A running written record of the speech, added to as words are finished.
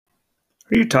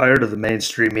Are you tired of the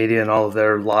mainstream media and all of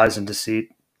their lies and deceit?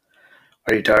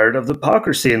 Are you tired of the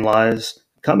hypocrisy and lies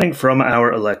coming from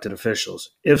our elected officials?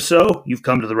 If so, you've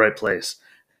come to the right place.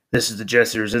 This is the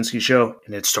Jesse Rosinski Show,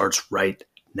 and it starts right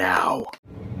now.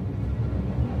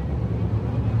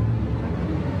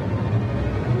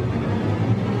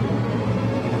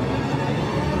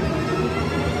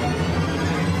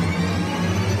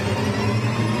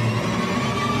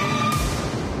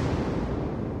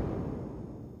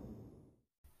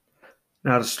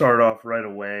 Now, to start off right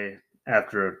away,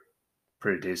 after a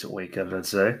pretty decent weekend, I'd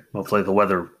say. Hopefully, the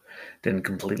weather didn't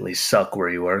completely suck where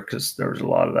you were, because there was a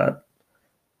lot of that.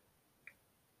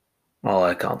 All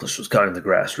I accomplished was cutting the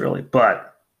grass, really.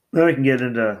 But then we can get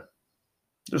into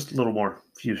just a little more,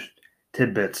 few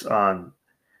tidbits on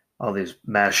all these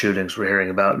mass shootings we're hearing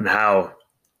about and how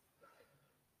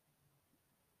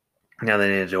now they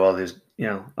need to do all these,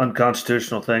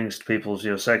 unconstitutional things to people's,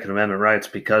 Second Amendment rights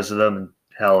because of them. And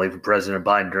hell, even President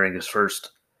Biden during his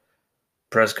first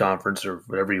press conference or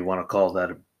whatever you want to call that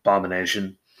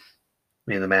abomination,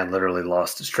 I mean, the man literally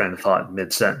lost his train of thought in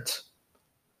mid sentence.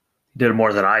 He did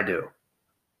more than I do.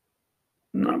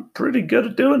 And I'm pretty good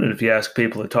at doing it if you ask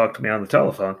people that talk to me on the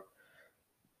telephone.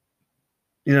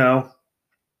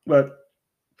 But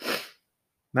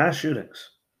mass shootings.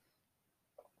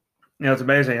 It's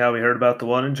amazing how we heard about the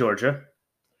one in Georgia,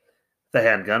 the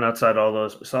handgun outside all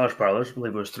those massage parlors. I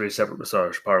believe it was 3 separate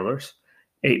massage parlors.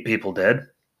 8 people dead.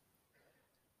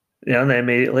 And they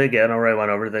immediately, again, already went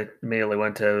over, they immediately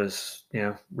went to his,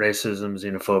 racism,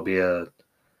 xenophobia,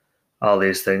 all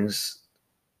these things.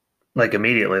 Like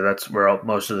immediately, that's where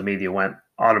most of the media went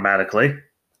automatically.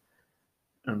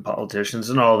 And politicians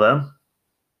and all of them.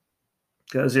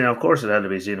 Because, of course it had to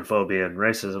be xenophobia and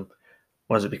racism.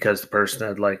 Was it because the person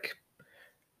had,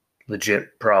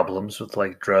 legit problems with,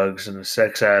 drugs and a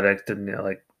sex addict and,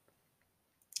 the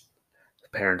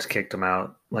parents kicked him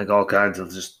out? All kinds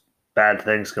of just bad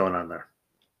things going on there.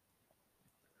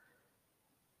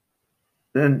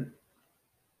 Then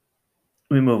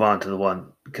we move on to the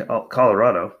one,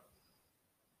 Colorado,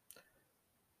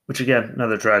 which again,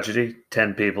 another tragedy,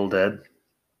 10 people dead,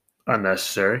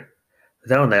 unnecessary. But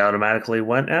then they automatically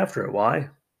went after it. Why?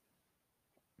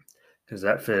 Because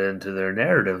that fit into their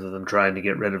narrative of them trying to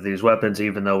get rid of these weapons,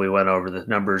 even though we went over the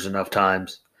numbers enough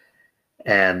times.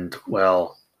 And,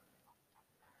 well,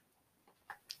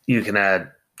 you can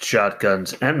add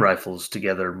shotguns and rifles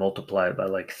together, multiply it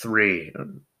by 3.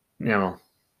 We'll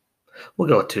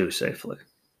go with 2 safely.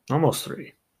 Almost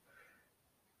 3.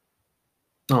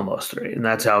 Almost 3. And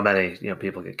that's how many,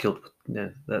 people get killed.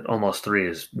 That almost 3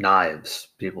 is knives.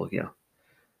 People,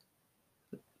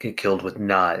 get killed with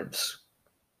knives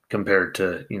compared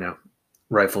to,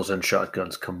 rifles and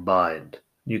shotguns combined.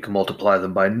 You can multiply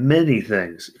them by many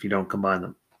things if you don't combine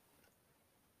them.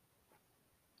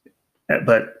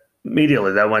 But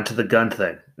immediately that went to the gun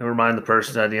thing. And remind the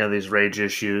person that, these rage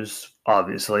issues,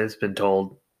 obviously, it's been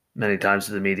told many times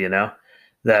to the media now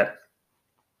that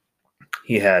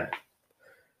he had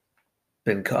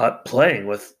been caught playing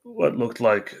with what looked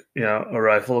like, a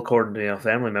rifle, according to,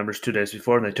 family members 2 days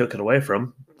before, and they took it away from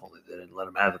him. Only they didn't let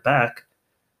him have it back.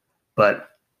 But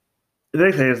the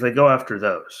big thing is they go after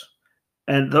those.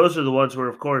 And those are the ones where,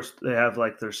 of course, they have,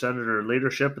 their senator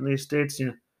leadership in these states,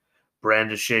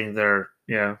 brandishing their,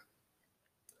 let's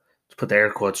put the air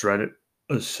quotes right at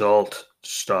assault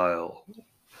style.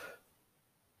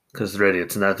 Because they're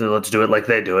idiots, and let's do it like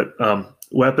they do it.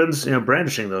 Weapons,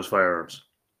 brandishing those firearms.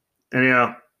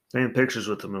 And, taking pictures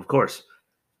with them, of course.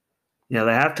 They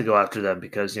have to go after them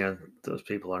because, those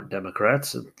people aren't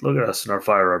Democrats. And look at us and our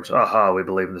firearms. Aha, we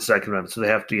believe in the Second Amendment. So they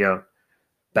have to,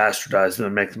 bastardize them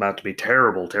and make them out to be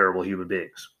terrible, terrible human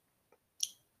beings.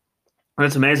 And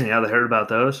it's amazing how they heard about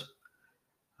those.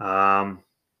 But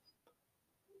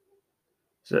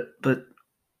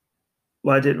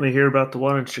why didn't we hear about the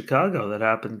one in Chicago that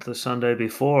happened the Sunday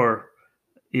before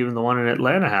even the one in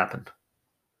Atlanta happened?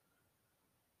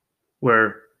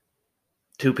 Where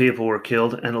 2 people were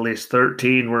killed and at least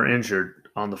 13 were injured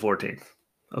on the 14th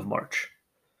of March.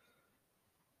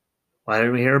 Why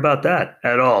didn't we hear about that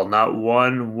at all? Not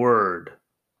one word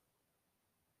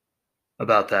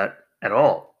about that at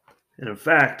all. And in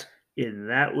fact, in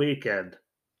that weekend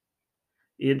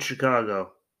in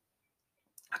Chicago,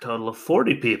 a total of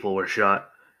 40 people were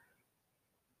shot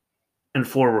and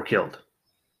 4 were killed.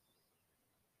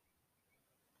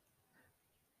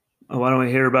 Why don't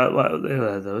we hear about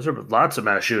those? Are lots of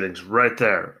mass shootings right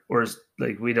there. Or is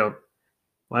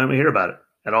why don't we hear about it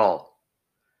at all?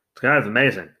 It's kind of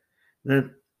amazing. And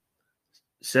then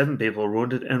 7 people were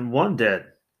wounded and 1 dead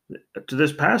to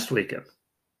this past weekend.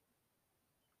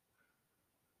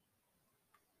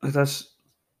 That's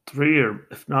 3 or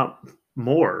if not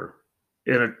more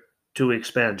to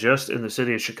expand just in the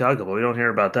city of Chicago, but we don't hear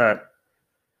about that.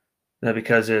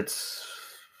 Because it's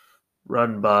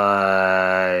run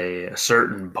by a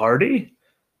certain party.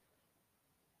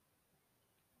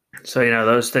 So,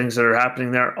 those things that are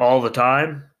happening there all the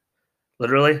time,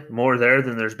 literally more there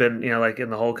than there's been, like in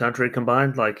the whole country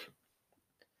combined. Like,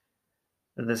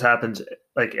 and this happens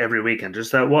like every weekend.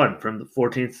 Just that one from the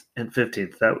 14th and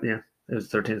 15th. It was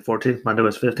 13th, 14th. Monday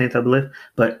was 15th, I believe.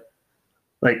 But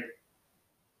like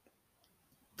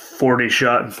 40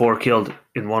 shot and 4 killed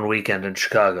in one weekend in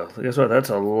Chicago. Guess what? That's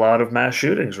a lot of mass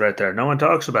shootings right there. No one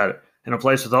talks about it. In a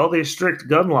place with all these strict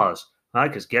gun laws,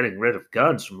 because getting rid of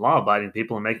guns from law abiding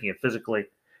people and making it physically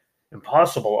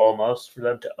impossible almost for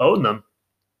them to own them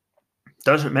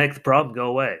doesn't make the problem go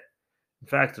away. In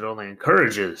fact, it only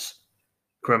encourages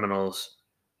criminals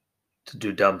to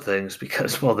do dumb things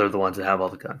because, well, they're the ones that have all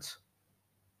the guns.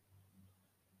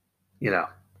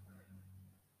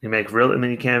 You make real,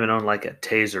 you can't even own like a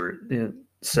taser,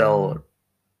 sell or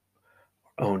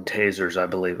own tasers, I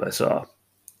believe I saw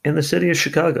in the city of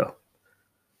Chicago.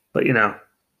 But,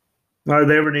 why do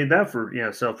they ever need that for,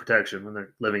 self protection when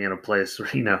they're living in a place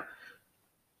where,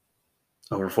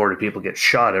 over 40 people get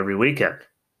shot every weekend?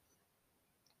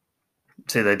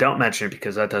 See, they don't mention it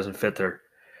because that doesn't fit their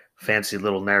fancy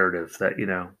little narrative that,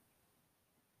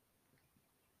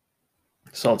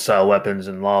 assault style weapons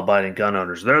and law abiding gun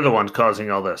owners, they're the ones causing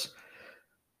all this.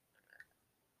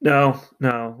 No,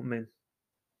 I mean,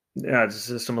 yeah, it's a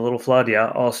system a little flawed. Yeah,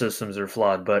 all systems are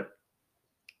flawed, but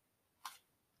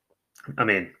I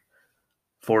mean,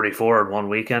 44 in one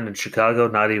weekend in Chicago,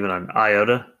 not even an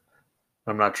iota.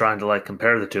 I'm not trying to like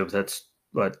compare the two, but that's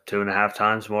what 2.5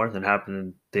 times more than happened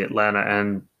in the Atlanta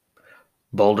and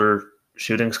Boulder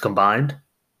shootings combined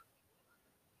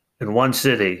in one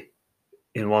city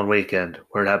in one weekend,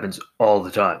 where it happens all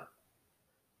the time.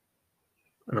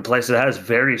 In a place that has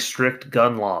very strict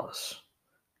gun laws,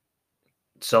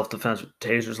 self-defense with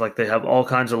tasers, like they have all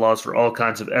kinds of laws for all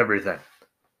kinds of everything.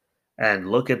 And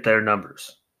look at their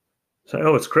numbers.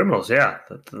 So, it's criminals. Yeah,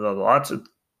 lots of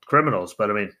criminals. But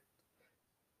I mean,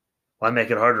 why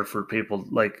make it harder for people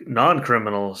like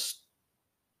non-criminals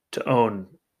to own,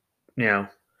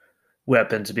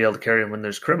 weapons, to be able to carry them when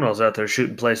there's criminals out there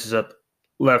shooting places up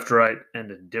left, right, and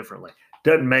indifferently?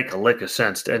 Doesn't make a lick of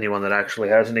sense to anyone that actually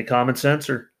has any common sense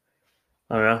or,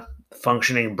 I don't know,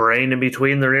 functioning brain in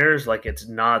between their ears. Like, it's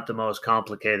not the most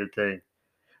complicated thing,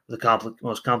 the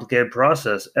most complicated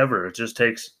process ever. It just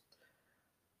takes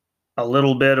a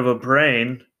little bit of a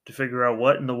brain to figure out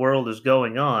what in the world is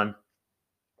going on.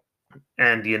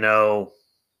 And,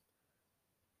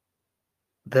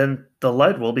 then the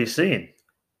light will be seen.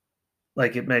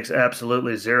 Like, it makes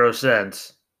absolutely zero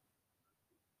sense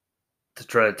to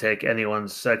try to take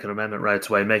anyone's Second Amendment rights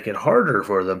away, make it harder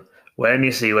for them when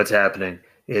you see what's happening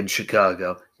in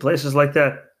Chicago, places like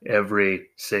that, every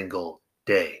single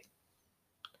day.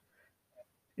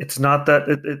 It's not that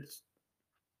it's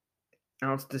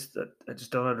just I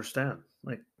just don't understand.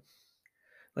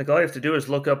 Like all you have to do is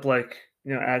look up like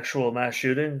actual mass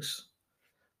shootings,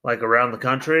 like around the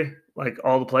country, like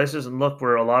all the places, and look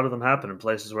where a lot of them happen in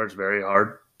places where it's very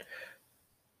hard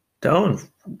to own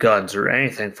guns or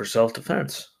anything for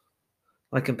self-defense.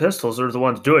 Like in pistols, they're the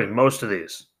ones doing most of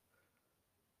these.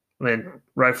 I mean,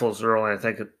 rifles are only, I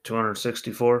think, at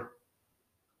 264.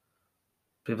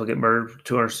 People get murdered.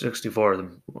 264 of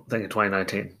them, I think, in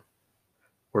 2019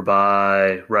 were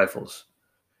by rifles,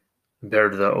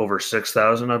 compared to the over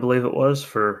 6,000, I believe it was,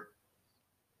 for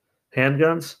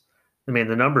handguns. I mean,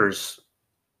 the numbers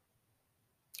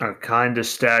are kind of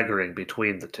staggering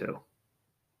between the two.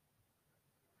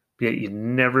 Yet you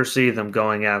never see them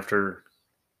going after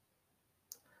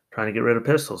trying to get rid of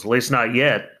pistols. At least not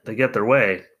yet. They get their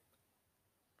way.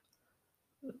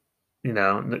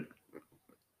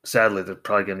 Sadly, they're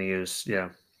probably going to use,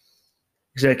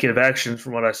 executive action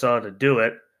from what I saw to do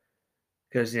it,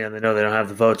 because, they know they don't have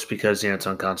the votes because, it's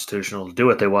unconstitutional to do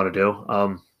what they want to do.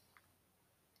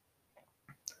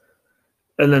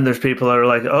 And then there's people that are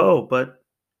like, oh, but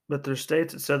there's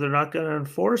states that said they're not going to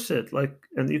enforce it. Like,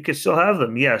 and you can still have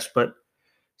them, yes, but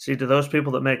see, to those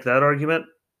people that make that argument,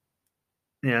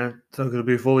 it's not going to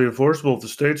be fully enforceable if the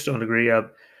states don't agree. Yeah,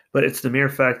 but it's the mere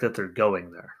fact that they're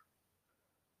going there.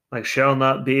 Like, shall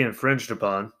not be infringed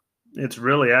upon. It's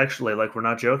really actually, like, we're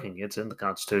not joking. It's in the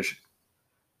Constitution.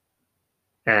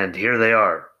 And here they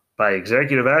are, by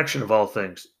executive action of all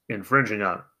things, infringing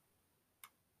on it.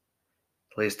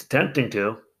 At least attempting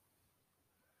to.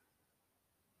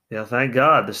 Thank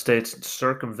God the states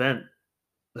circumvent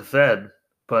the Fed.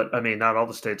 But, I mean, not all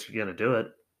the states are going to do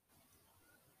it.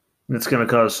 And it's going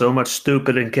to cause so much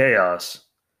stupid and chaos.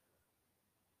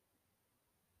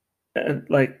 And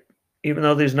like, even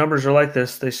though these numbers are like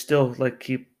this, they still like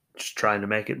keep just trying to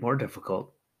make it more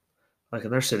difficult. Like in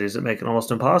their cities, that make it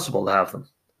almost impossible to have them.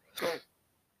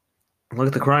 Look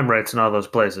at the crime rates in all those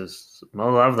places. A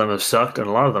lot of them have sucked, and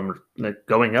a lot of them are like,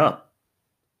 going up.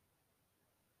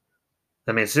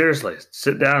 I mean, seriously,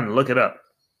 sit down and look it up.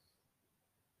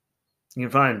 You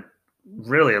can find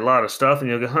really a lot of stuff, and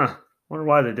you'll go, huh, wonder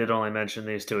why they did only mention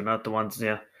these two, not the ones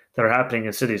that are happening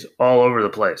in cities all over the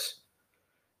place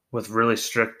with really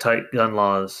strict, tight gun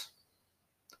laws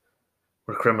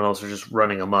where criminals are just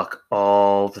running amok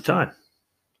all the time.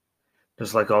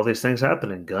 Just like all these things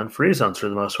happen in gun-free zones for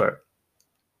the most part.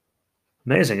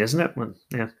 Amazing, isn't it? When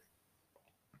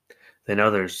they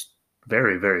know there's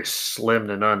very, very slim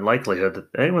to none likelihood that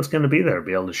anyone's going to be there,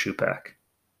 be able to shoot back.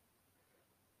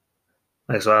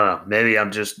 Like, so I don't know. Maybe I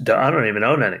don't even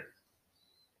own any.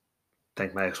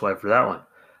 Thank my ex-wife for that one.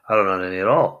 I don't own any at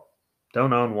all.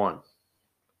 Don't own one.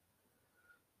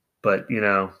 But,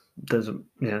 doesn't,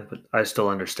 but I still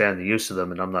understand the use of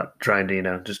them, and I'm not trying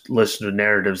to, just listen to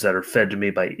narratives that are fed to me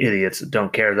by idiots that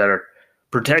don't care, that are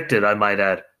protected, I might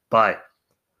add, by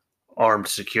armed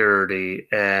security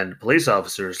and police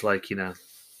officers like,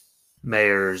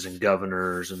 mayors and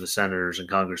governors and the senators and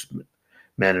congressmen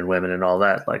and women and all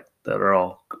that, like that are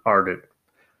all guarded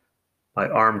by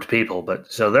armed people.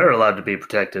 But so they're allowed to be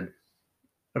protected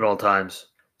at all times,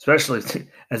 especially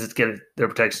as their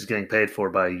protection is getting paid for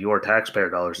by your taxpayer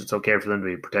dollars. It's okay for them to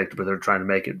be protected, but they're trying to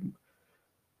make it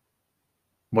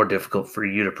more difficult for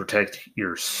you to protect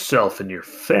yourself and your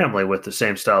family with the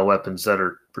same style weapons that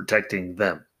are protecting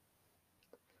them.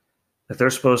 If they're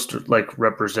supposed to like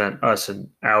represent us and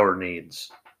our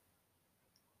needs,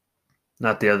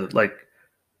 not the other, like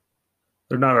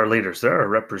they're not our leaders, they're our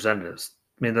representatives.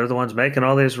 I mean, they're the ones making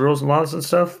all these rules and laws and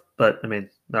stuff, but I mean,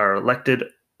 they're elected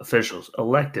officials.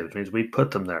 Elected means we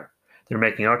put them there. They're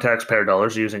making our taxpayer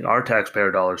dollars, using our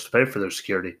taxpayer dollars to pay for their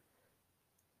security.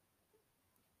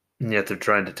 And yet they're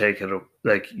trying to take it,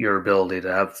 like your ability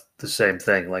to have the same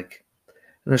thing. Like,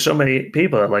 and there's so many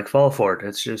people that like fall for it.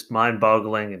 It's just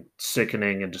mind-boggling and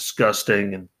sickening and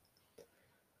disgusting, and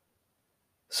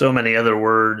so many other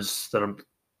words that I'm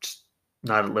just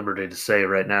not at liberty to say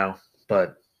right now.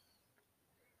 But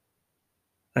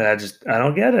I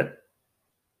don't get it.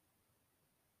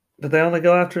 But they only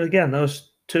go after again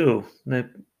those two. They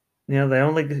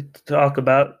only talk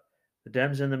about the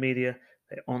Dems in the media.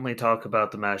 They only talk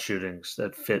about the mass shootings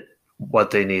that fit what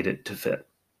they need it to fit.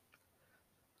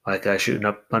 Like guy shooting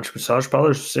up a bunch of massage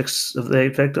parlors, 6 of the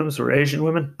 8 victims were Asian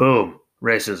women. Boom,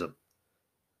 racism.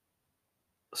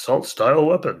 Assault style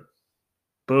weapon.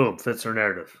 Boom, fits their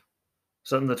narrative.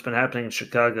 Something that's been happening in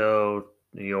Chicago,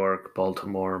 New York,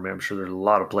 Baltimore. I mean, I'm sure there's a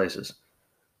lot of places.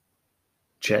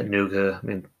 Chattanooga, I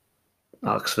mean,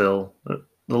 Knoxville. The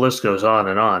list goes on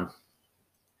and on.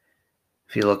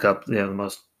 If you look up, the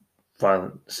most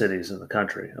violent cities in the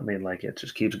country, I mean, like it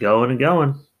just keeps going and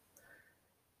going.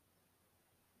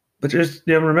 But just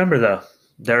remember, though,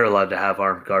 they're allowed to have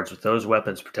armed guards with those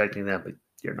weapons protecting them, but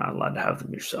you're not allowed to have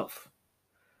them yourself.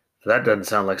 So that doesn't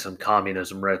sound like some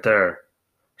communism right there.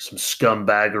 Some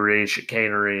scumbaggery,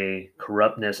 chicanery,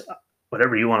 corruptness,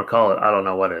 whatever you want to call it. I don't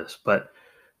know what is. But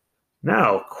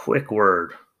now, quick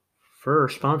word for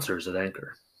sponsors at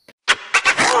Anchor.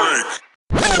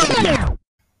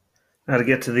 Now to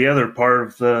get to the other part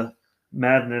of the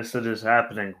madness that is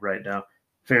happening right now.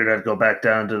 Figured I'd go back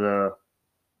down to the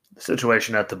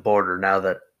situation at the border now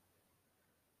that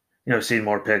seen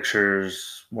more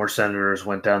pictures, more senators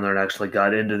went down there and actually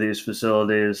got into these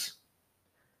facilities,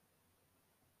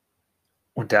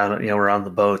 went down, were on the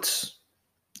boats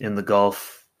in the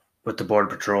Gulf with the Border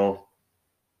Patrol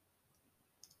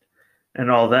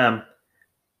and all them.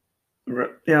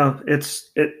 The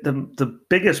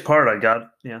biggest part I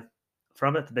got,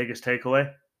 from it, the biggest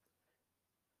takeaway,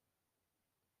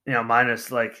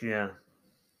 minus like,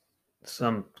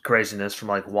 some craziness from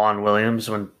like Juan Williams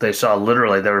when they saw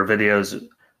there were videos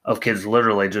of kids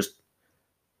literally just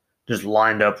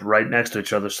lined up right next to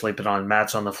each other, sleeping on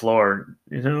mats on the floor.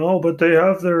 But they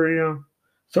have their,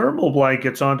 thermal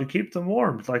blankets on to keep them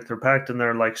warm. It's like they're packed in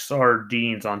their like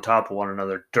sardines on top of one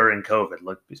another during COVID.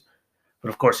 Look, but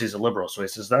of course he's a liberal, so he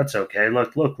says that's okay.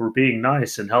 Look, we're being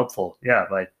nice and helpful. Yeah,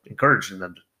 by encouraging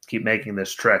them to keep making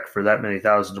this trek for that many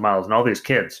thousands of miles, and all these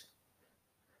kids.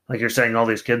 Like you're saying, all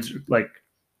these kids, like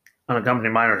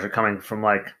unaccompanied minors, are coming from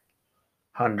like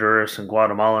Honduras and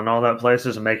Guatemala and all that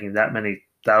places and making that many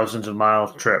thousands of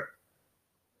miles trip.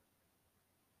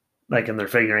 Like, and they're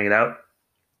figuring it out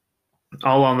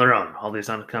all on their own. All these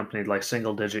unaccompanied, like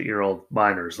single-digit-year-old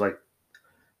minors, like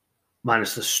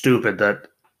minus the stupid that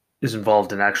is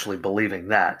involved in actually believing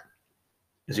that,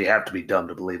 because you have to be dumb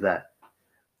to believe that.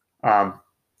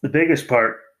 The biggest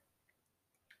part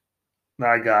that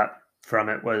I got from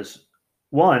it was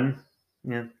one,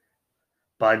 you know,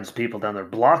 Biden's people down there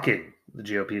blocking the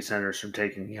GOP senators from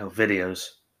taking videos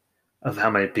of how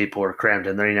many people were crammed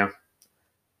in there.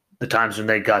 The times when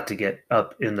they got to get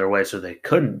up in their way so they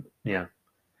couldn't do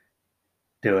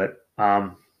it.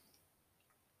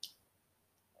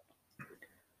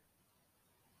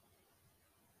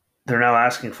 They're now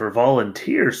asking for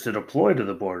volunteers to deploy to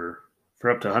the border for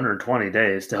up to 120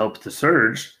 days to help the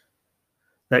surge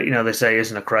that they say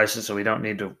isn't a crisis, so we don't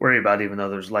need to worry about. Even though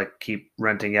there's keep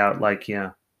renting out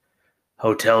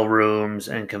hotel rooms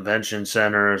and convention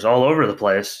centers all over the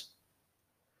place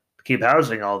to keep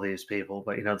housing all these people.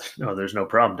 But no, there's no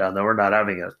problem down there. We're not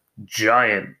having a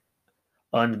giant,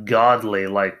 ungodly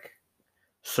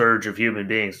surge of human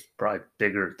beings, probably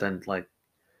bigger than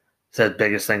said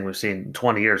biggest thing we've seen in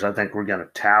 20 years. I think we're going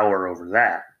to tower over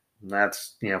that. And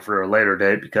that's, for a later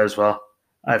date because, well,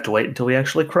 I have to wait until we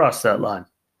actually cross that line.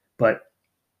 But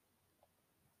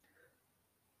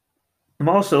I'm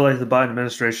also the Biden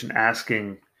administration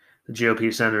asking the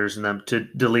GOP senators and them to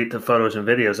delete the photos and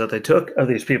videos that they took of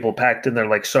these people packed in there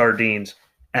like sardines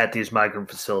at these migrant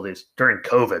facilities during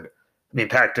COVID. I mean,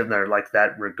 packed in there like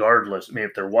that regardless. I mean,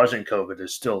 if there wasn't COVID,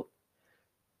 it's still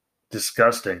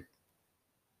disgusting.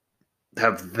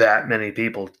 Have that many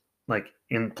people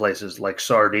in places like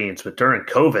sardines, but during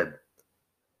COVID,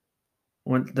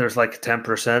 when there's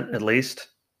 10% at least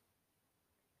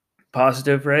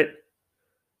positive rate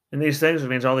in these things, it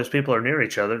means all these people are near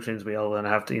each other. It means we all then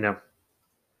have to,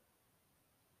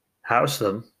 house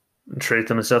them and treat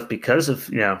them and stuff because of,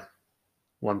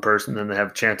 one person. Then they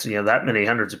have a chance, that many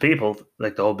hundreds of people,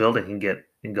 the whole building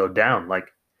can go down.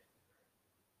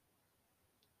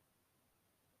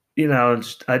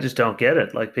 I just don't get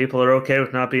it. People are okay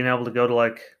with not being able to go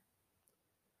to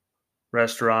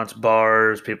restaurants,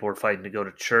 bars. People were fighting to go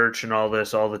to church and all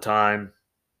this all the time.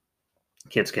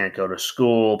 Kids can't go to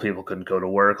school. People couldn't go to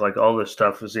work. All this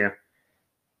stuff is,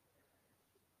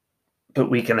 But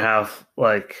we can have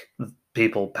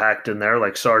people packed in there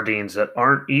like sardines that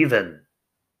aren't even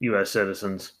U.S.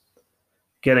 citizens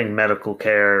getting medical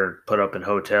care, put up in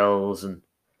hotels and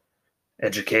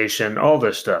education, all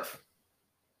this stuff.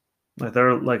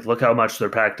 They're look how much they're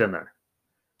packed in there.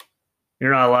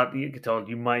 You're not allowed. You can tell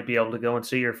you might be able to go and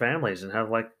see your families and have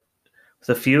with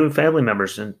a few family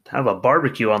members and have a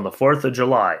barbecue on the 4th of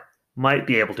July. Might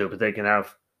be able to, but they can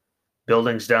have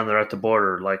buildings down there at the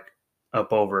border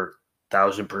up over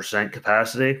 1,000%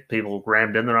 capacity. People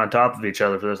rammed in there on top of each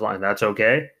other for this line. That's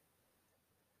okay.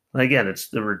 Again, it's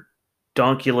the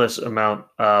redonkulous amount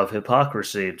of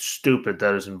hypocrisy and stupid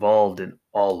that is involved in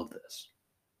all of this.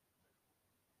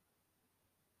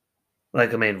 I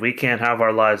mean, we can't have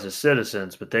our lives as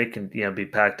citizens, but they can, be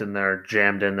packed in there,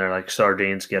 jammed in there like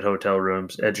sardines, get hotel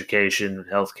rooms, education,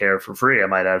 health care for free, I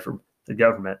might add, from the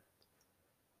government.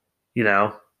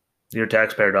 Your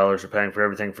taxpayer dollars are paying for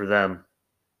everything for them.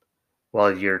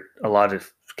 While a lot of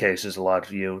cases, a lot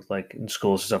of you, in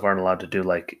schools and stuff, aren't allowed to do,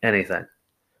 anything.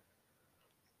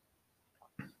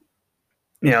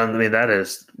 I mean, that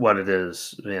is what it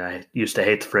is. I mean, I used to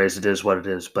hate the phrase, it is what it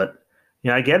is, but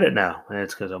I get it now. And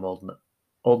it's because I'm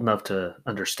old enough to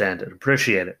understand it,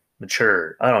 appreciate it,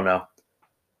 mature. I don't know.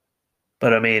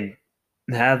 But I mean,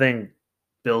 having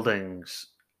buildings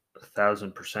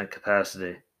 1,000%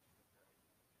 capacity,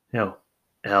 hell,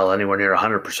 anywhere near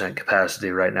 100% capacity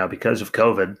right now because of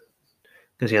COVID,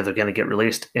 because, they're going to get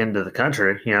released into the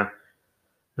country, and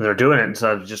they're doing it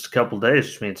inside of just a couple of days,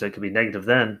 which means they could be negative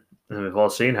then. And we've all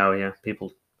seen how,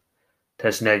 people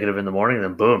test negative in the morning,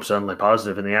 then boom, suddenly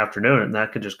positive in the afternoon, and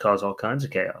that could just cause all kinds of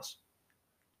chaos.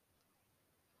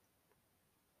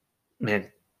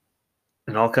 Man,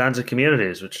 in all kinds of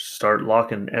communities, which start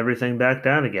locking everything back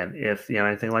down again if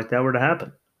anything like that were to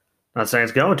happen. Not saying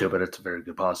it's going to, but it's a very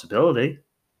good possibility.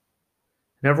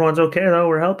 And everyone's okay though.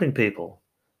 We're helping people.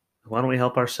 Why don't we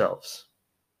help ourselves?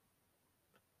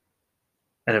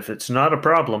 And if it's not a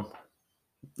problem,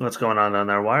 what's going on down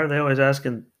there? Why are they always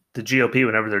asking the GOP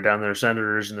whenever they're down there,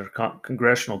 senators and their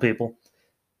congressional people?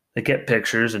 They get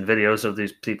pictures and videos of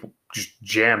these people just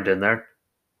jammed in there.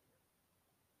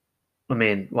 I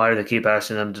mean, why do they keep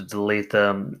asking them to delete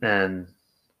them and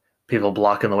people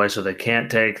blocking the way so they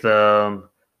can't take them,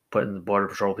 putting the Border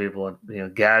Patrol people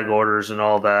in, gag orders and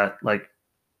all that? Like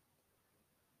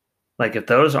if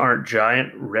those aren't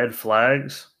giant red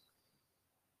flags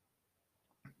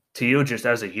to you just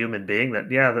as a human being, that,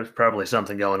 yeah, there's probably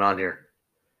something going on here.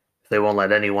 If they won't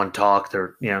let anyone talk,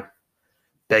 they're,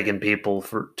 begging people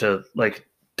to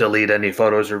delete any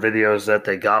photos or videos that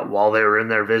they got while they were in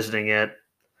there visiting it,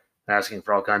 asking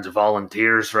for all kinds of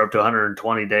volunteers for up to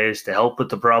 120 days to help with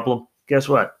the problem. Guess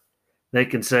what? They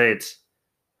can say it's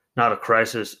not a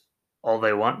crisis all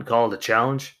they want and call it a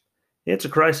challenge. It's a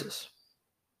crisis.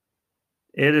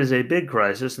 It is a big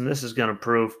crisis, and this is going to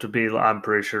prove to be, I'm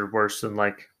pretty sure, worse than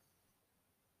like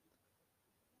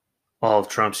all of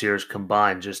Trump's years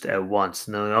combined just at once.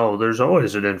 And then, oh, there's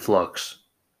always an influx.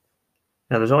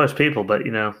 Yeah, there's always people, but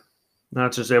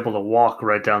not just able to walk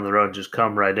right down the road and just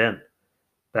come right in.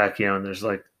 Back, and there's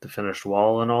like the finished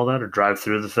wall and all that, or drive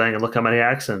through the thing and look how many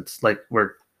accidents, like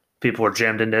where people were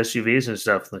jammed into SUVs and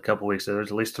stuff in a couple of weeks.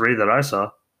 There's at least 3 that I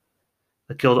saw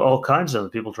that killed all kinds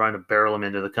of people trying to barrel them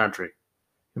into the country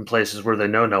in places where they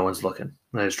know no one's looking.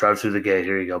 They just drive through the gate.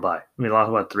 Here you go. Bye. I mean,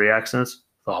 about 3 accidents,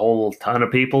 a whole ton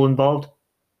of people involved.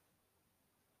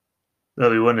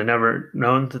 That we wouldn't have never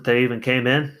known that they even came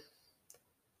in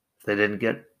if they didn't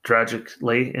get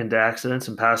tragically into accidents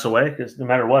and pass away, because no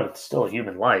matter what, it's still a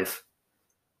human life.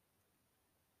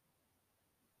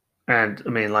 And I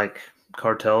mean, like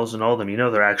cartels and all of them,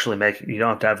 they're actually making, you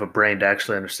don't have to have a brain to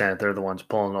actually understand they're the ones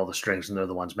pulling all the strings and they're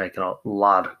the ones making a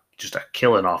lot, just a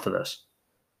killing off of this.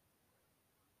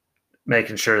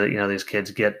 Making sure that, these kids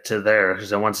get to there,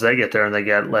 because then once they get there and they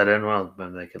get let in, well,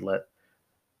 then they could let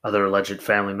other alleged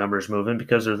family members move in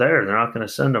because they're there. They're not going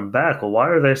to send them back. Well, why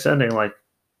are they sending like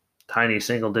tiny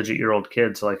single-digit-year-old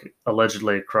kids, like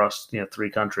allegedly across 3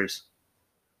 countries,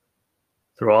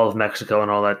 through all of Mexico and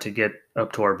all that to get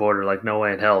up to our border? Like, no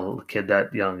way in hell a kid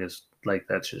that young is like,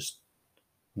 that's just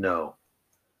no.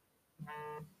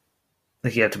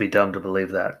 Like, you have to be dumb to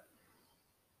believe that.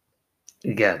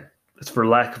 Again, it's for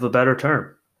lack of a better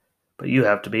term, but you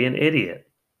have to be an idiot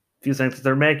if you think that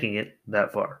they're making it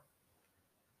that far.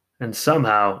 And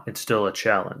somehow it's still a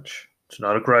challenge. It's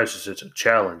not a crisis, it's a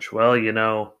challenge. Well,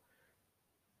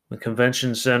 the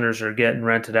convention centers are getting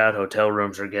rented out, hotel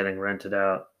rooms are getting rented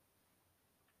out.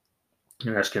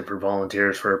 You're asking for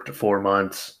volunteers for up to 4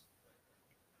 months.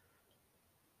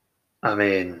 I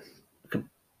mean,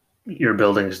 your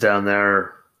buildings down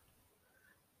there,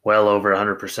 well over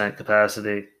 100%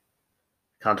 capacity.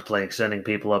 Contemplating sending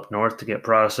people up north to get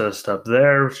processed up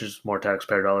there, which is more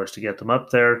taxpayer dollars to get them up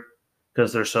there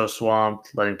because they're so swamped.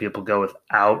 Letting people go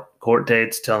without court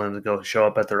dates, telling them to go show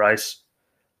up at their ICE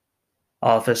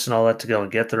office and all that to go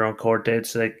and get their own court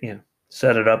dates. So they,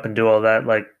 set it up and do all that,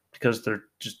 like, because there are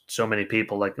just so many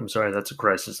people. Like, I'm sorry, that's a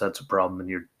crisis, that's a problem, and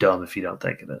you're dumb if you don't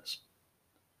think it is.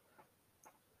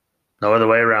 No other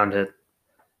way around it.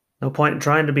 No point in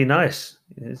trying to be nice.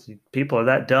 People are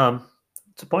that dumb.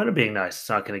 What's the point of being nice? It's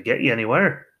not going to get you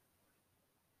anywhere.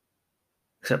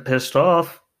 Except pissed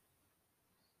off.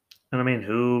 And I mean,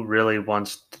 who really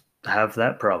wants to have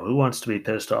that problem? Who wants to be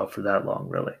pissed off for that long,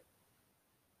 really?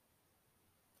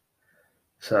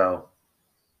 So,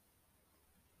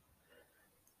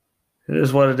 it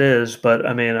is what it is. But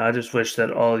I mean, I just wish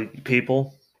that all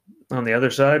people on the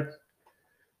other side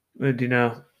would,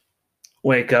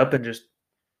 wake up and just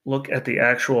look at the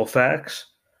actual facts.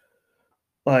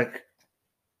 Like,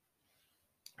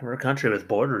 we're a country with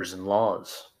borders and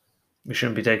laws. We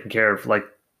shouldn't be taking care of like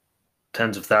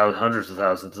tens of thousands, hundreds of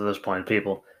thousands at this point,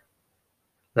 people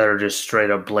that are just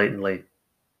straight up blatantly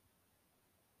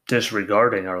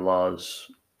disregarding our laws,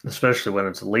 especially when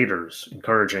it's leaders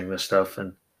encouraging this stuff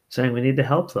and saying we need to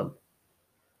help them.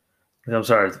 I'm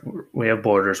sorry, we have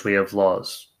borders, we have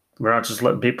laws. We're not just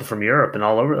letting people from Europe and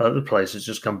all over other places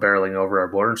just come barreling over our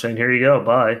border and saying, here you go,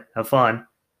 bye, have fun.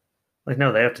 Like,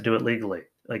 no, they have to do it legally,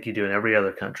 like you do in every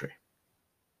other country.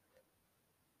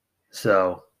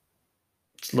 So,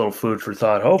 it's a little food for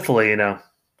thought. Hopefully,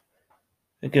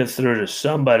 it gets through to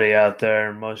somebody out there,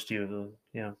 and most of you,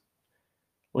 at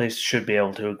least should be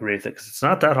able to agree with it, because it's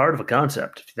not that hard of a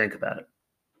concept if you think about it.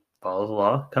 Follow the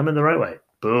law, come in the right way.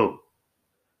 Boo.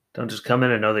 Don't just come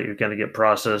in and know that you're going to get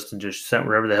processed and just sent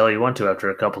wherever the hell you want to after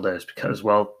a couple days, because,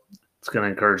 well, it's going to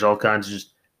encourage all kinds of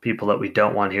just people that we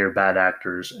don't want here, bad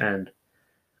actors and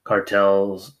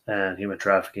cartels and human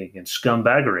trafficking and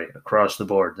scumbaggery across the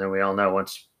board. Then we all know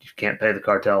once you can't pay the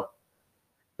cartel,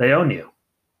 they own you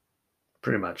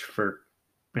pretty much for,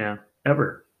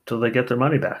 ever till they get their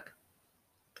money back.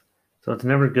 So it's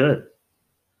never good.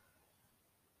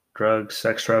 Drugs,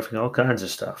 sex trafficking, all kinds of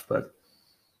stuff. But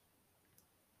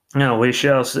we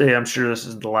shall see. I'm sure this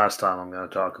is the last time I'm going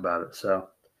to talk about it. So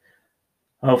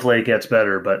hopefully it gets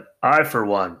better. But I, for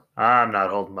one, I'm not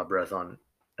holding my breath on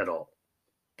it at all.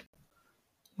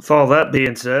 With all that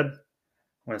being said, I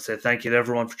want to say thank you to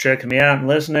everyone for checking me out and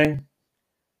listening.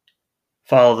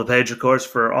 Follow the page, of course,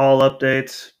 for all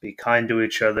updates. Be kind to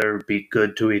each other. Be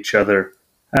good to each other.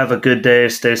 Have a good day.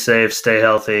 Stay safe. Stay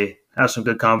healthy. Have some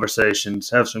good conversations.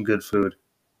 Have some good food.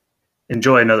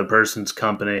 Enjoy another person's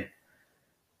company.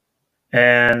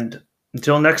 And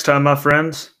until next time, my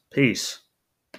friends, peace.